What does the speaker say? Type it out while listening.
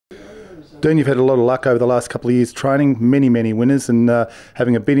Dean, you've had a lot of luck over the last couple of years training many winners and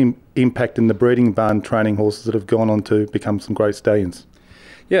having a big impact in the breeding barn training horses that have gone on to become some great stallions.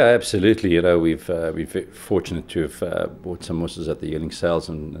 Yeah, absolutely. You know, we've been fortunate to have bought some horses at the Yearling sales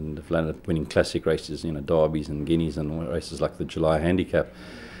and have landed up winning classic races, you know, derbies and guineas and races like the July Handicap.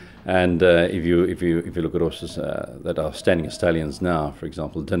 And if you look at horses that are standing as stallions now, for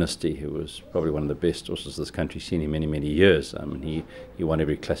example, Dynasty, who was probably one of the best horses this country's seen in many years. I mean, he won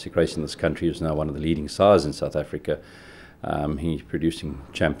every classic race in this country. He's now one of the leading sires in South Africa. He's producing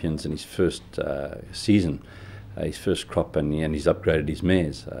champions in his first season. His first crop, and he's upgraded his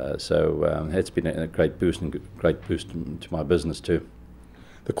mares. So it's been a great boost to my business too.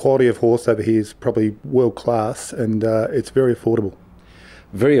 The quality of horse over here is probably world class, and it's very affordable.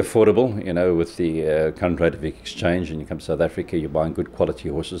 Very affordable, you know, with the current rate of exchange, and you come to South Africa, you're buying good quality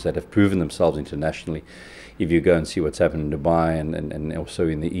horses that have proven themselves internationally. If you go and see what's happened in Dubai and also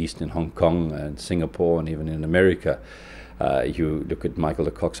in the East, in Hong Kong and Singapore and even in America, you look at Michael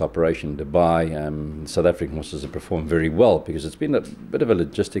de Kock's operation in Dubai, South African horses have performed very well because it's been a bit of a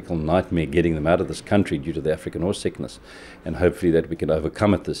logistical nightmare getting them out of this country due to the African horse sickness, and hopefully that we can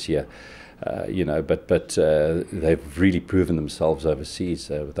overcome it this year. You know, but they've really proven themselves overseas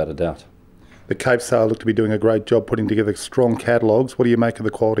without a doubt. The Cape Sale look to be doing a great job putting together strong catalogues. What do you make of the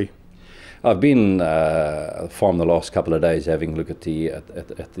quality? I've been farm the last couple of days having a look at the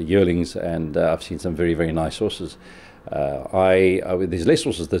yearlings, and I've seen some very nice horses. There's less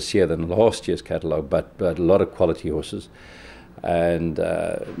horses this year than last year's catalogue, but a lot of quality horses. And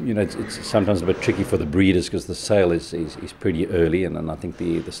you know, it's sometimes a bit tricky for the breeders because the sale is pretty early, and I think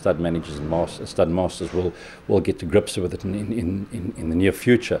the stud managers and stud masters will get to grips with it in the near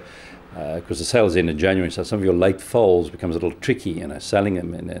future, because the sale is in January, so some of your late foals becomes a little tricky, you know, selling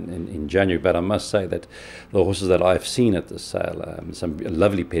them in January. But I must say that the horses that I've seen at the sale, some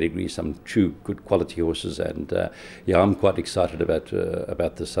lovely pedigree, some true good quality horses, and yeah, I'm quite excited about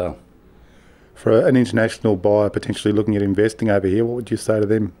the sale. For an international buyer potentially looking at investing over here, what would you say to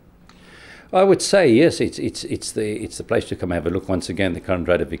them? I would say yes. It's the place to come have a look. Once again, the current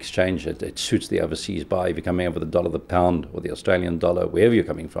rate of exchange it suits the overseas buyer. If you're coming over the dollar, the pound, or the Australian dollar, wherever you're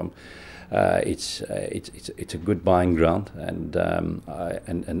coming from, it's a good buying ground, and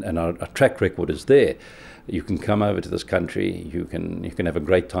our track record is there. You can come over to this country. You can have a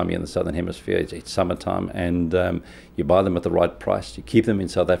great time here in the Southern Hemisphere. It's summertime, and you buy them at the right price. You keep them in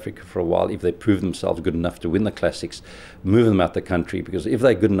South Africa for a while. If they prove themselves good enough to win the classics, move them out the country. Because if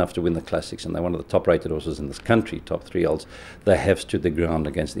they're good enough to win the classics, and they're one of the top-rated horses in this country, top 3-year-olds, they have stood the ground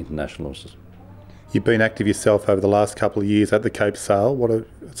against the international horses. You've been active yourself over the last couple of years at the Cape Sale. What are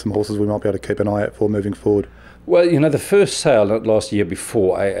some horses we might be able to keep an eye out for moving forward? Well, you know, the first sale last year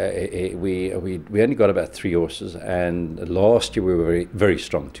before, we only got about 3 horses, and last year we were very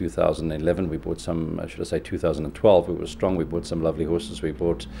strong. 2011 we bought some, should I say 2012 we were strong. We bought some lovely horses. We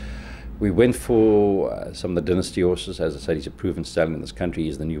went for some of the Dynasty horses. As I said, he's a proven stallion in this country.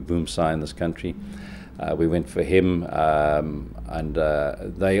 He's the new boom sire in this country. We went for him, and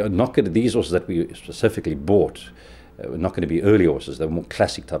they are not good. These horses that we specifically bought were not going to be early horses. They were more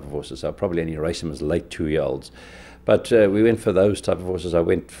classic type of horses. So I'll probably only race them as late 2-year-olds. But we went for those type of horses. I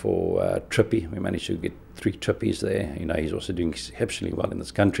went for Trippy. We managed to get 3 Trippies there. You know, he's also doing exceptionally well in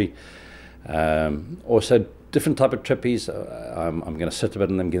this country. Also, different type of Trippies. I'm going to sit a bit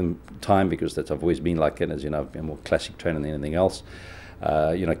on them, give them time, because I've always been like it. As you know, I've been more classic trainer than anything else.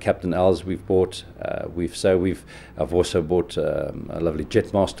 You know, Captain Al's we've bought. I've also bought a lovely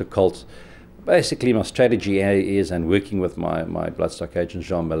Jetmaster colt. Basically, my strategy is, and working with my bloodstock agent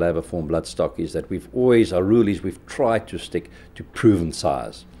Jean Malava form bloodstock, is that our rule is we've tried to stick to proven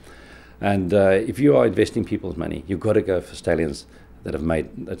sires. And if you are investing people's money, you've got to go for stallions that have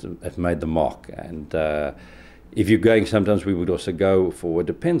made the mark. And if you're going, sometimes we would also go for, it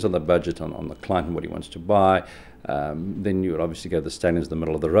depends on the budget, on the client and what he wants to buy. Then you would obviously go the stallions in the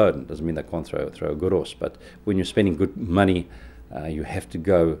middle of the road. It doesn't mean they can't throw a good horse, but when you're spending good money, you have to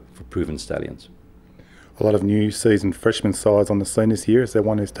go for proven stallions. A lot of new season freshman sires on the scene this year. Is there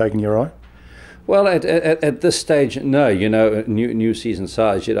one who's taken your eye? Well, at this stage, no. You know, new season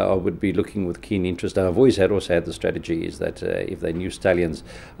sires, you know, I would be looking with keen interest. And I've always had the strategy is that if they're new stallions,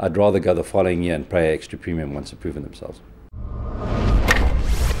 I'd rather go the following year and pay extra premium once they've proven themselves.